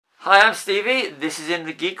Hi, I'm Stevie, this is in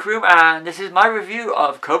the Geek Room, and this is my review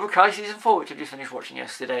of Cobra Kai Season 4, which I just finished watching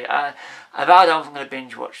yesterday. I vowed I wasn't going to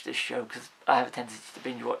binge watch this show, because I have a tendency to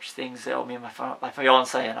binge watch things that me and my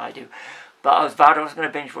fiancé and I do. But I was vowed I wasn't going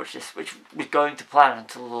to binge watch this, which was going to plan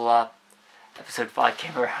until episode 5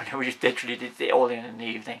 came around, and we just literally did it all in the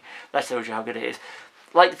evening. That shows you how good it is.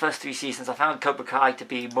 Like the first 3 seasons, I found Cobra Kai to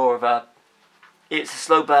be more of a... It's a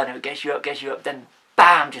slow burner, it gets you up, then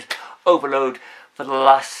BAM! Just overload for the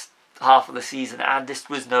last half of the season, and this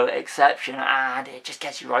was no exception, and it just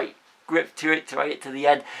gets you right gripped to it, right to the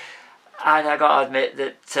end. And I gotta admit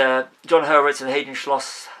that John Hurwitz and Hayden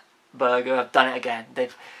Schlossberger have done it again.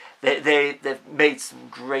 They've made some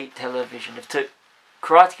great television. They've took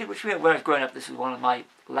Karate Kid, which when I was growing up, this was one of my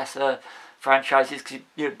lesser franchises, because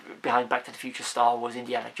you're behind Back to the Future, Star Wars,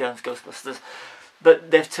 Indiana Jones, Ghostbusters, but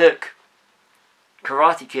they've took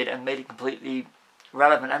Karate Kid and made it completely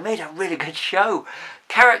relevant and made a really good show.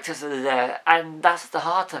 Characters are there, and that's the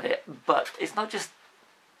heart of it. But it's not just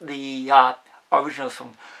the originals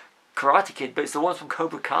from Karate Kid, but it's the ones from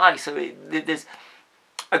Cobra Kai. So there's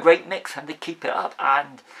a great mix, and they keep it up.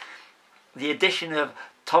 And the addition of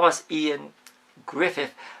Thomas Ian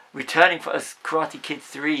Griffith returning for us Karate Kid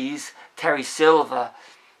 3's Terry Silver,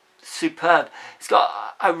 superb. It's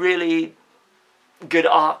got a really good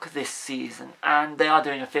arc this season, and they are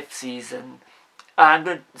doing a 5th season.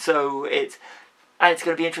 And so it's going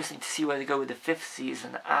to be interesting to see where they go with the 5th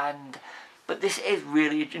season. But this is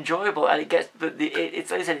really enjoyable, and it gets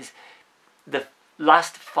it's like I said, it's the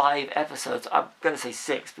last 5 episodes. I'm going to say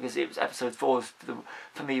 6 because it was episode 4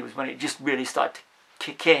 for me was when it just really started to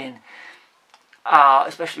kick in,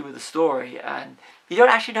 especially with the story, and you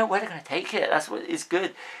don't actually know where they're going to take it. That's what is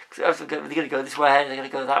good, because they're going to go this way, they're going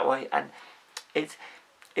to go that way, and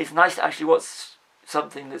it's nice to actually watch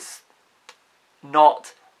something that's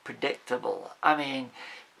not predictable. I mean,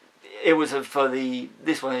 it was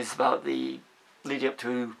this one is about the leading up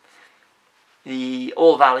to the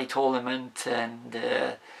All Valley tournament, and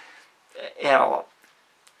you know,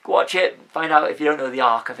 watch it, find out if you don't know the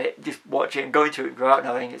arc of it. Just watch it and go into it and go out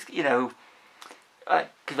knowing it's, you know,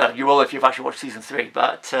 because you will if you've actually watched season 3.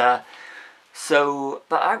 But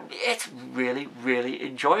it's really, really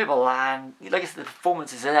enjoyable, and like I said, the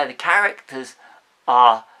performances are there, the characters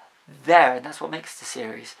are there, and that's what makes the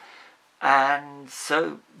series. And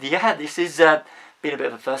so yeah, this is been a bit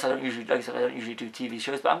of a first. I don't usually, like I said, I don't usually do TV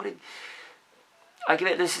shows, but I give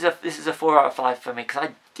it, this is a 4 out of 5 for me, because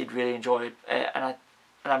I did really enjoy it, and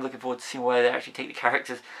I'm looking forward to seeing where they actually take the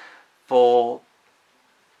characters for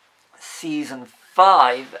season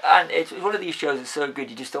 5. And it's one of these shows that's so good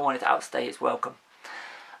you just don't want it to outstay its welcome,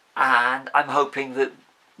 and I'm hoping that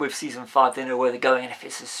with season 5 they know where they're going, and if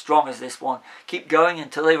it's as strong as this one, keep going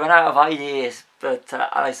until they run out of ideas. But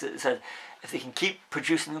as I said, if they can keep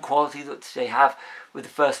producing the quality that they have with the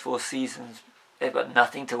first 4 seasons, they've got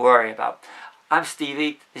nothing to worry about. I'm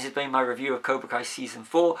Stevie, this has been my review of Cobra Kai Season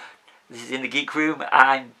 4. This is in the Geek Room,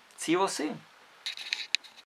 and see you all soon.